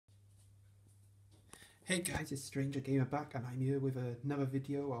Hey guys, it's Stranger Gamer back, and I'm here with another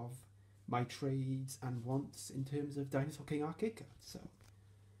video of my trades and wants in terms of Dinosaur King arcade cards. So,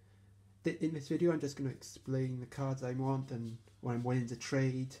 in this video I'm just going to explain the cards I want and what I'm willing to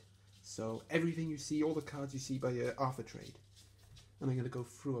trade. So everything you see, all the cards you see by Arthur trade. And I'm going to go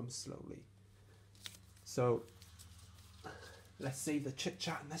through them slowly. So, let's save the chit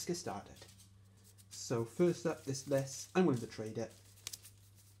chat and let's get started. So first up, this list, I'm willing to trade it.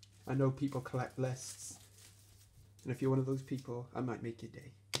 I know people collect lists, and if you're one of those people, I might make your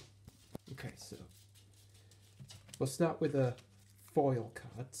day. Okay, so we'll start with the foil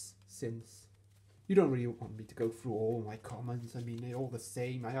cards, since you don't really want me to go through all my commons. I mean, they're all the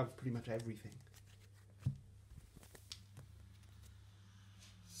same. I have pretty much everything.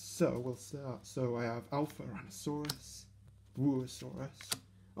 So we'll start. So I have Alpharanosaurus, Bruosaurus.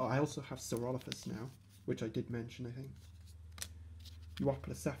 Oh, I also have Saurolophus now, which I did mention, I think.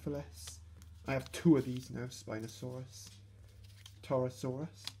 Euoplocephalus. I have two of these now, Spinosaurus,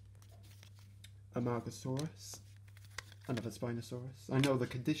 Torosaurus, Amargasaurus, another Spinosaurus. I know the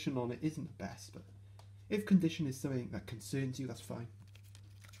condition on it isn't the best, but if condition is something that concerns you, that's fine.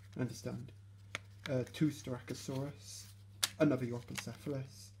 I understand. Two Styracosaurus, another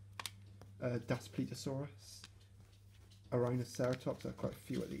Euoplocephalus, Daspletosaurus, a Rhinoceratops. I have quite a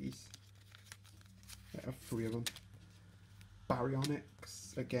few of these. I have three of them.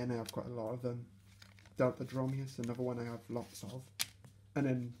 Baryonyx, again I have quite a lot of them. Deltadromeus, another one I have lots of. And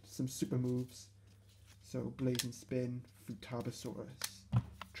then some super moves. So Blaze and Spin, Futabosaurus,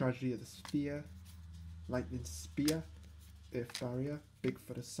 Tragedy of the Sphere, Lightning Spear, Earth Barrier,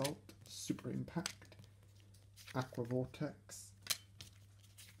 Bigfoot Assault, Super Impact, Aqua Vortex,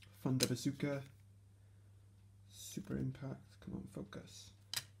 Thunder Bazooka, Super Impact, come on focus,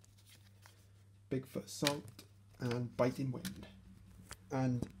 Bigfoot Assault, and Biting Wind.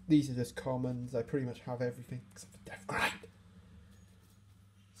 And these are just commons. I pretty much have everything except for Death Grind.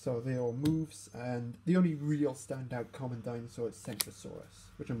 So they're all moves, and the only real standout common dinosaur is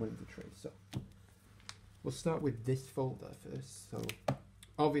Centrosaurus, which I'm willing to trade. So we'll start with this folder first. So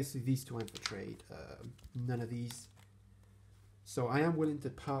obviously these two aren't for trade. None of these. So I am willing to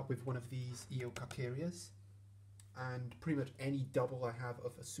part with one of these Eocarcharias, and pretty much any double I have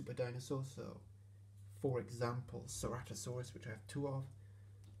of a super dinosaur. So for example, Ceratosaurus, which I have two of,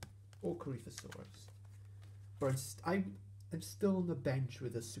 or Coryphosaurus. But I'm still on the bench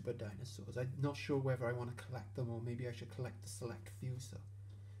with the super dinosaurs. I'm not sure whether I want to collect them or maybe I should collect the select few. So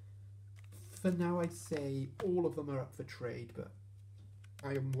for now, I'd say all of them are up for trade, but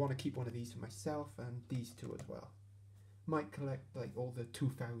I want to keep one of these for myself and these two as well. Might collect like all the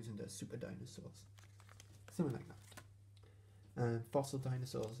 2000 super dinosaurs, something like that. And fossil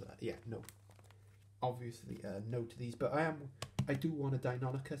dinosaurs, yeah, no. Obviously no to these, but I do want a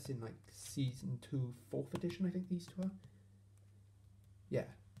Deinonychus in like season 2 4th edition. I think these two are, yeah,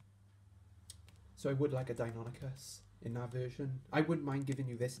 so I would like a Deinonychus in that version. I wouldn't mind giving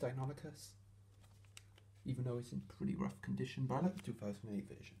you this Deinonychus, even though it's in pretty rough condition, but I like the 2008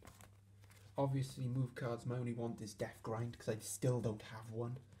 version. Obviously move cards, my only want is Death Grind because I still don't have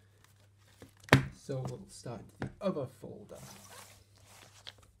one. So we'll start into the other folder.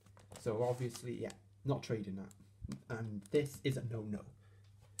 So obviously, yeah, not trading that. And this is a no-no.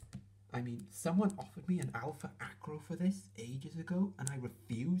 I mean, someone offered me an Alpha Acro for this ages ago, and I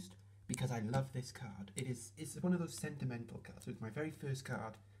refused because I love this card. It's one of those sentimental cards. It's my very first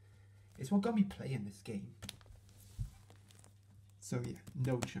card. It's what got me playing this game. So yeah,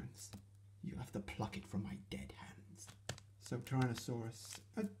 no chance. You have to pluck it from my dead hands. So Tyrannosaurus,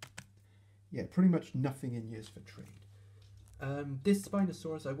 yeah, pretty much nothing in yours for trade. This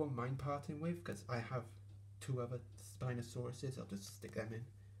Spinosaurus I won't mind parting with because I have two other Spinosauruses. I'll just stick them in.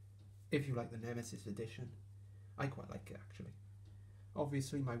 If you like the Nemesis edition, I quite like it actually.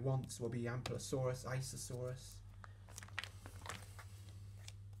 Obviously my wants will be Ampelosaurus, Isosaurus.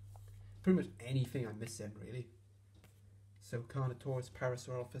 Pretty much anything I'm missing really. So Carnotaurus,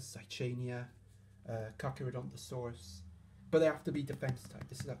 Parasaurolophus, Cychania, Carcharodontosaurus. But they have to be defense type.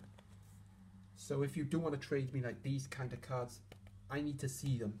 This is a So if you do want to trade me like these kind of cards, I need to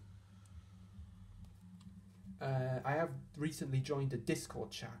see them. I have recently joined a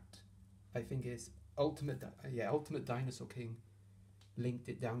Discord chat. I think it's Ultimate Dinosaur King linked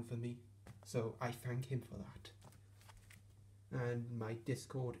it down for me. So I thank him for that. And my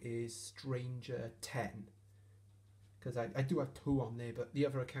Discord is Stranger10. Because I do have two on there, but the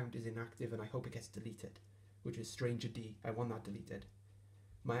other account is inactive and I hope it gets deleted. Which is Stranger D. I want that deleted.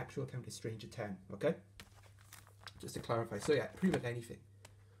 My actual account is Stranger10, okay? Just to clarify. So yeah, pretty much anything.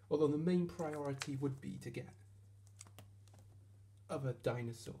 Although the main priority would be to get other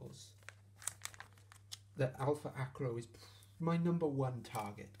dinosaurs. that Alpha Acro is my #1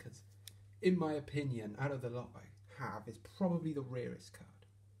 target, because in my opinion, out of the lot I have, is probably the rarest card.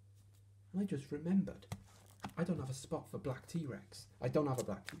 And I just remembered, I don't have a spot for Black T-Rex. I don't have a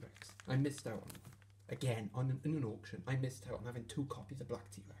Black T-Rex. I missed out on one. Again, in an auction, I missed out on having 2 copies of Black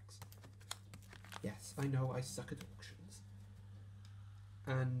T-Rex. Yes, I know, I suck at auctions.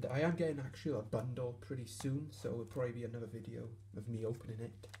 And I am getting actually a bundle pretty soon, so it'll probably be another video of me opening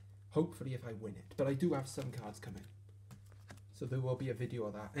it. Hopefully if I win it. But I do have some cards coming. So there will be a video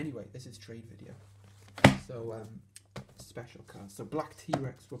of that. Anyway, this is trade video. So, special cards. So Black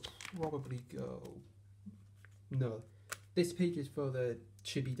T-Rex will probably go... No. This page is for the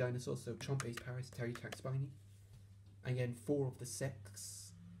chibi dinosaurs, so Chomp, Ace, Paris, Terry, Tax, Spiny. Again, 4 of the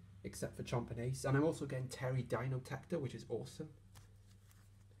 6, except for Chomp and Ace. And I'm also getting Terry Dino Tactor, which is awesome.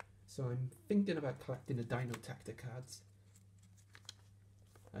 So I'm thinking about collecting the Dino Tactor cards.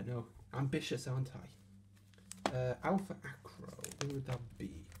 I know, ambitious, aren't I? Alpha Acro, where would that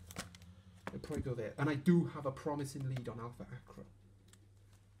be? I'll probably go there. And I do have a promising lead on Alpha Acro.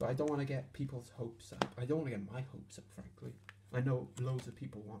 But I don't want to get people's hopes up. I don't want to get my hopes up, frankly. I know loads of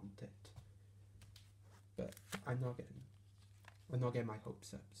people want it. But I'm not getting my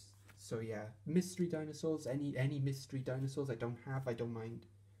hopes up. So yeah, mystery dinosaurs, any mystery dinosaurs I don't have, I don't mind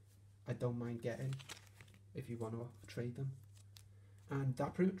getting if you want to trade them. And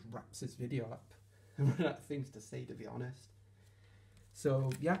that pretty much wraps this video up. I run out of things to say, to be honest. So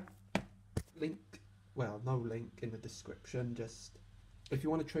yeah, no link in the description. Just if you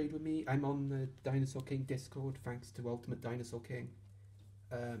want to trade with me, I'm on the Dinosaur King Discord, thanks to Ultimate Dinosaur King.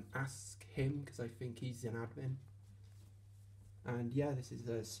 Ask him, because I think he's an admin. And yeah, this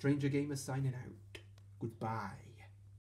is Stranger Gamer signing out. Goodbye.